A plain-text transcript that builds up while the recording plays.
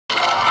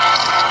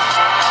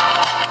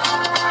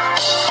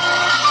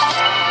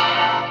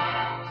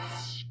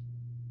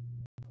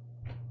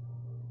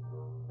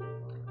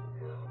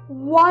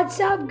What's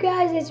up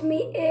guys, it's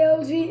me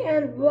ALZ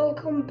and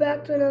welcome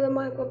back to another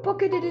Minecraft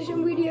Pocket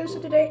Edition video. So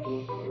today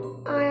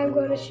I am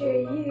going to show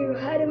you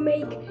how to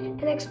make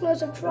an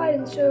explosive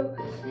trident. So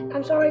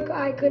I'm sorry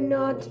I could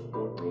not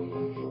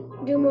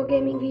do more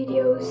gaming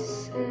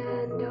videos,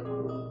 and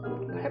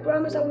but I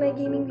promise I'll make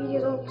gaming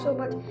videos also.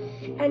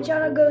 And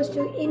shout out goes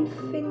to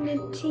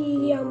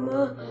Infinity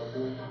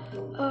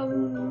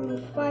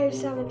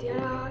 570.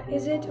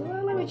 Is it?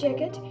 Well, let me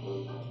check it.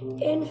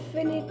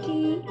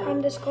 Infinity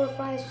underscore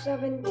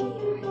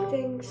 570, I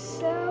think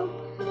so.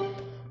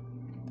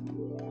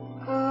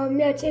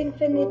 Yeah, it's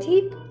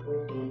Infinity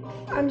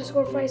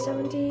underscore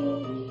 570,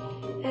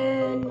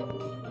 and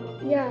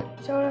yeah,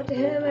 shout out to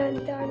him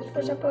and thanks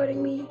for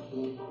supporting me,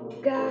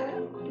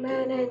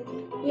 man. And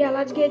yeah,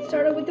 let's get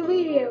started with the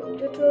video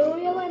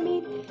tutorial.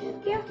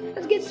 Yeah,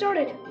 let's get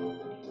started.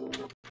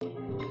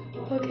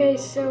 Okay,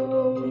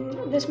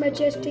 so this much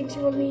just things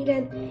you will need,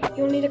 and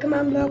you'll need a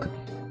command block,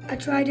 a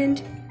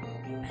trident,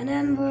 and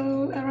then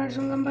we'll arrive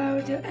some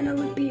gunpowder and a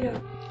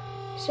repeater.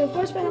 So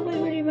first when I play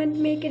where you want to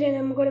make it, and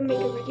I'm gonna make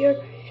it right here.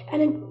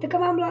 And then the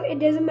command block, it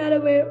doesn't matter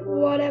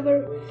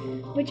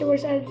whichever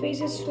side it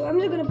faces. So I'm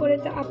just gonna put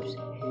it the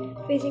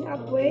facing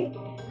up way,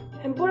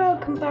 and put a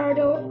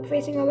comparator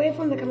facing away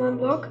from the command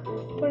block.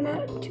 Put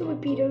two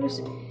repeaters,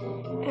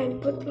 and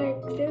put like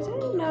this. I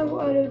don't know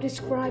how to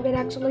describe it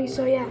actually.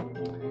 So yeah,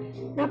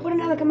 now put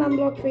another command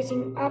block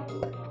facing up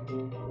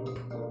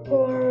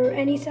or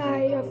any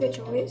side of your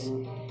choice.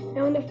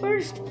 Now in the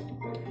first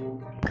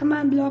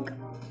command block,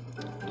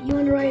 you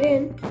want to write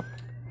in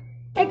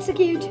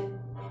execute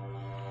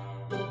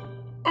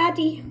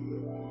ATI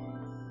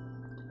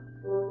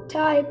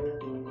type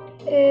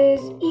is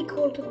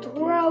equal to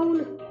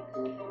throne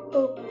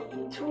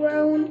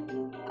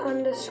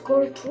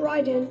underscore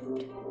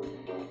trident,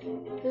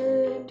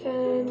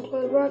 and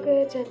close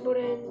brackets, and put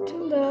in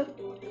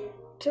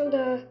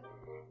tilde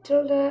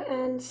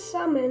and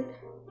summon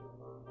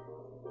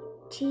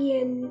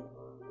TNT.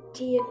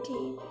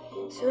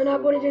 So now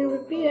put it in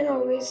repeat and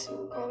always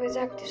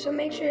active. So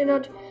make sure you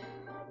don't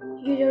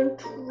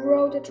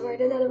throw the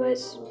trident,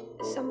 otherwise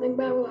something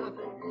bad will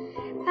happen.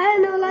 I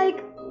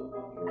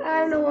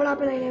don't know what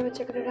happened. I never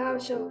checked it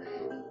out. So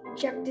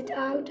checked it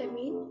out. I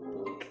mean,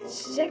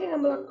 second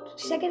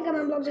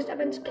command block just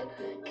happens to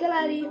kill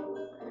ATI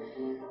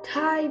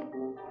type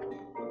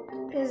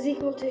is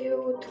equal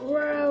to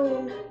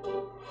throne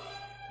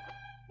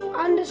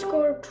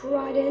underscore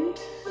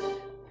trident.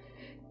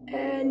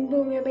 And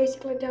boom, you're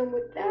basically done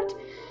with that.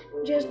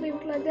 Just leave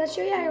it like that.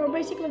 So yeah, you're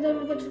basically done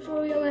with the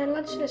tutorial, and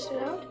let's test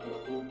it out.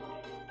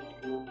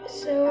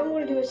 So I'm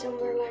gonna do it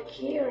somewhere like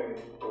here.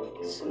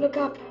 So look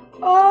up.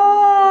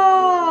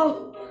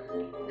 Oh,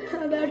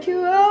 that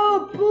too.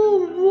 Oh,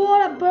 boom!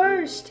 What a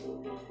burst!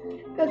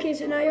 Okay,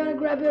 so now you wanna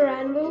grab your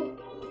anvil.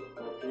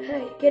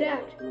 Hey, get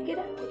out! Get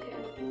out! Okay.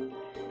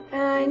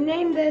 I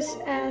name this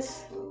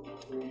as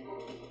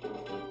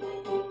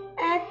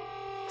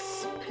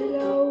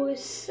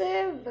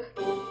explosive.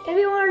 If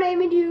you want to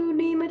name it, you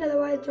name it,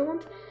 otherwise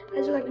don't. I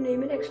just like to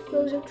name it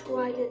explosive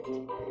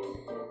trident.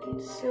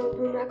 So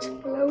boom,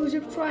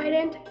 explosive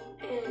trident.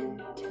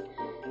 And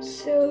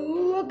so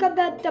look at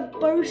that, the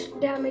burst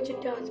damage it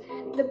does.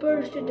 The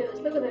burst it does.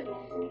 Look at that.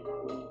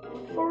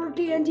 4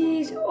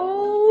 TNTs.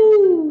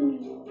 Oh,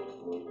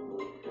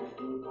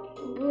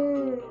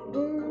 boom,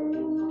 boom.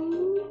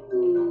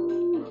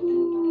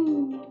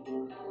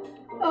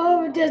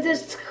 Oh, it does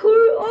this cool.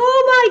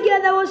 Oh my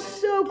god, that was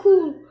so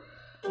cool.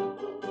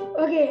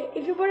 Okay,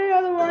 if you put it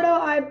on the water,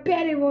 I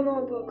bet it will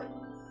not work.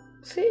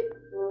 See?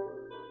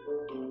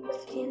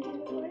 What's the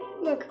TNT?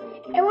 Look,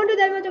 it won't do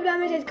that much of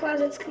damage because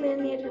it's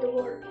near to the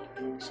water.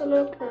 So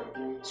look now.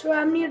 So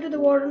I'm near to the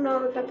water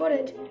now. If I put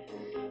it,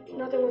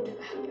 nothing will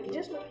happen.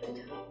 Just look at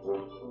it.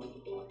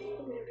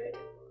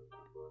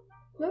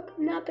 Look,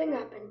 nothing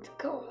happened.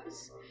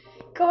 Cause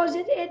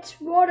it's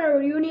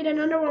water. You need an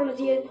underwater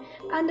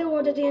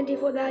TNT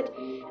for that.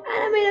 And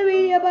I made a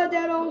video about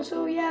that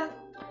also. Yeah.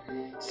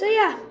 So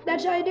yeah,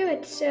 that's how I do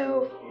it.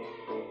 So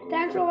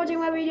thanks for watching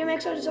my video.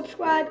 Make sure to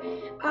subscribe,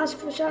 ask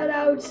for shout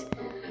outs,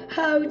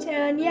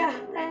 and yeah,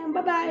 and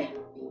bye bye.